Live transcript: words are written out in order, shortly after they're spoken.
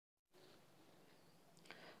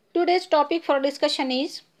Today's topic for discussion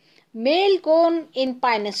is male cone in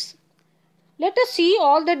Pinus. Let us see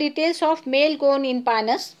all the details of male cone in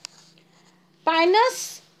Pinus.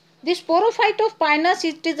 Pinus, the sporophyte of Pinus,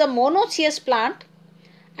 it is a monoecious plant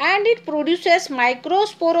and it produces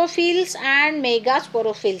microsporophylls and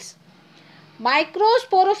megasporophylls.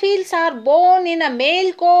 Microsporophylls are born in a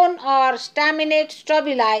male cone or staminate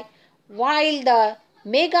strobili, while the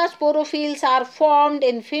megasporophylls are formed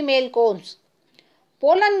in female cones.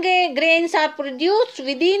 Pollen grains are produced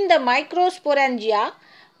within the microsporangia,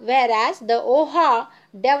 whereas the ova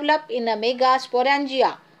develop in a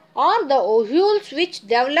megasporangia, or the ovules which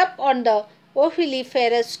develop on the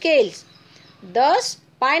oviliferous scales. Thus,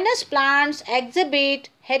 Pinus plants exhibit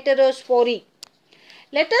heterospory.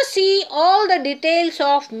 Let us see all the details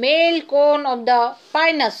of male cone of the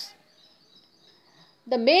Pinus.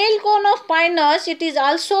 The male cone of Pinus, it is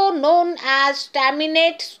also known as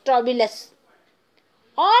staminate strobilus,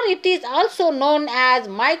 or it is also known as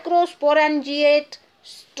microsporangiate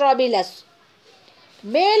strobilus.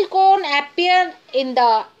 Male cone appear in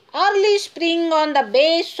the early spring on the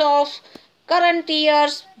base of current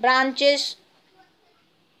year's branches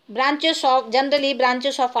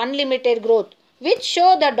of unlimited growth, which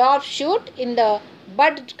show the dwarf shoot in the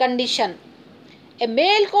bud condition. A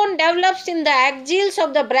male cone develops in the axils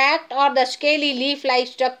of the bract or the scaly leaf-like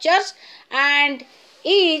structures and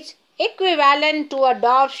is equivalent to a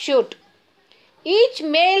dwarf shoot. Each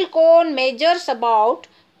male cone measures about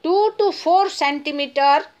 2 to 4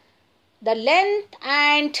 cm the length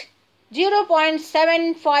and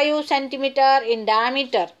 0.75 cm in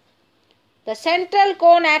diameter. The central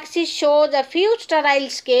cone axis shows a few sterile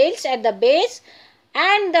scales at the base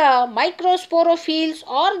and the microsporophylls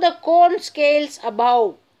or the cone scales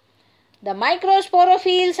above. The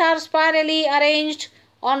microsporophylls are spirally arranged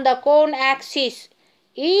on the cone axis.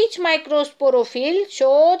 Each microsporophyll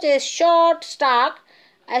shows a short stalk,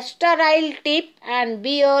 a sterile tip, and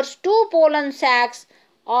bears 2 pollen sacs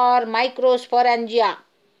or microsporangia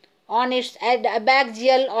on its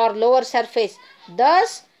abaxial or lower surface.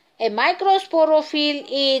 Thus, a microsporophyll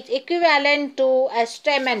is equivalent to a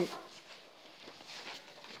stamen.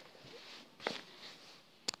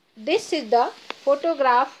 This is the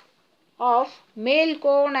photograph of male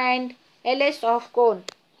cone and LS of cone.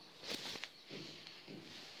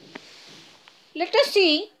 Let us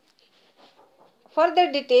see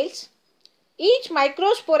further details. Each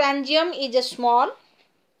microsporangium is a small,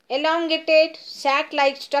 elongated,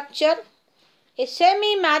 sac-like structure. A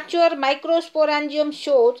semi-mature microsporangium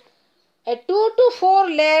shows a 2 to 4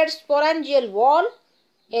 layered sporangial wall,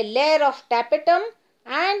 a layer of tapetum,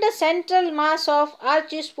 and a central mass of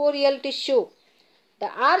archisporial tissue. The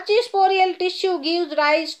archisporial tissue gives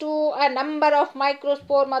rise to a number of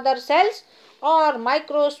microspore mother cells or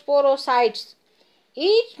microsporocytes.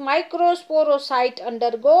 Each microsporocyte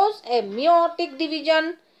undergoes a meiotic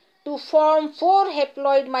division to form 4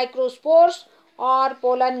 haploid microspores or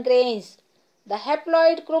pollen grains. The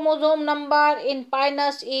haploid chromosome number in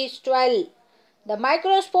Pinus is 12. The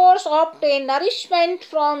microspores obtain nourishment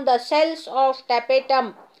from the cells of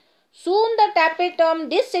tapetum. Soon the tapetum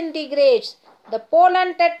disintegrates. The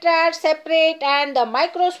pollen tetrads separate and the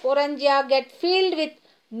microsporangia get filled with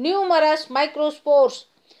numerous microspores.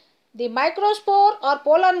 The microspore or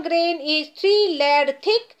pollen grain is 3 layered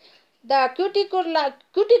thick. The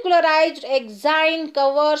cuticularized exine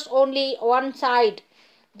covers only one side.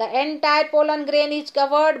 The entire pollen grain is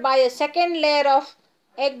covered by a second layer of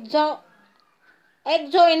exointine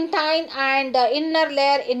and the inner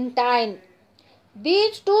layer intine.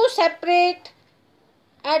 These two separate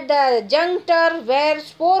at the juncture where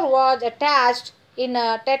spore was attached in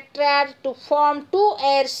a tetrad to form 2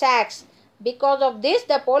 air sacs. Because of this,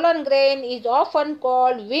 the pollen grain is often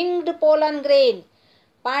called winged pollen grain.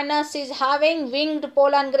 Pinus is having winged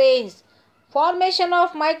pollen grains. Formation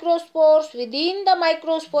of microspores within the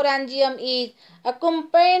microsporangium is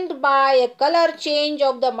accompanied by a color change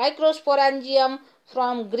of the microsporangium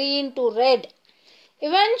from green to red.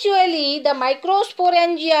 Eventually, the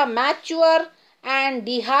microsporangia mature and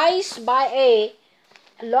dehisce by a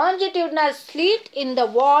longitudinal slit in the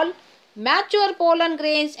wall. Mature pollen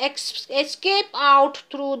grains escape out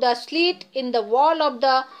through the slit in the wall of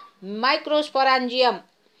the microsporangium.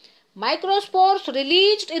 Microspores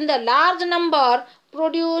released in the large number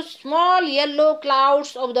produce small yellow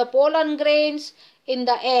clouds of the pollen grains in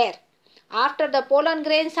the air. After the pollen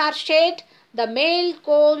grains are shed, the male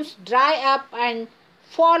cones dry up and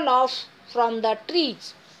fall off from the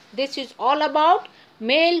trees. This is all about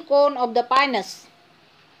male cone of the Pinus.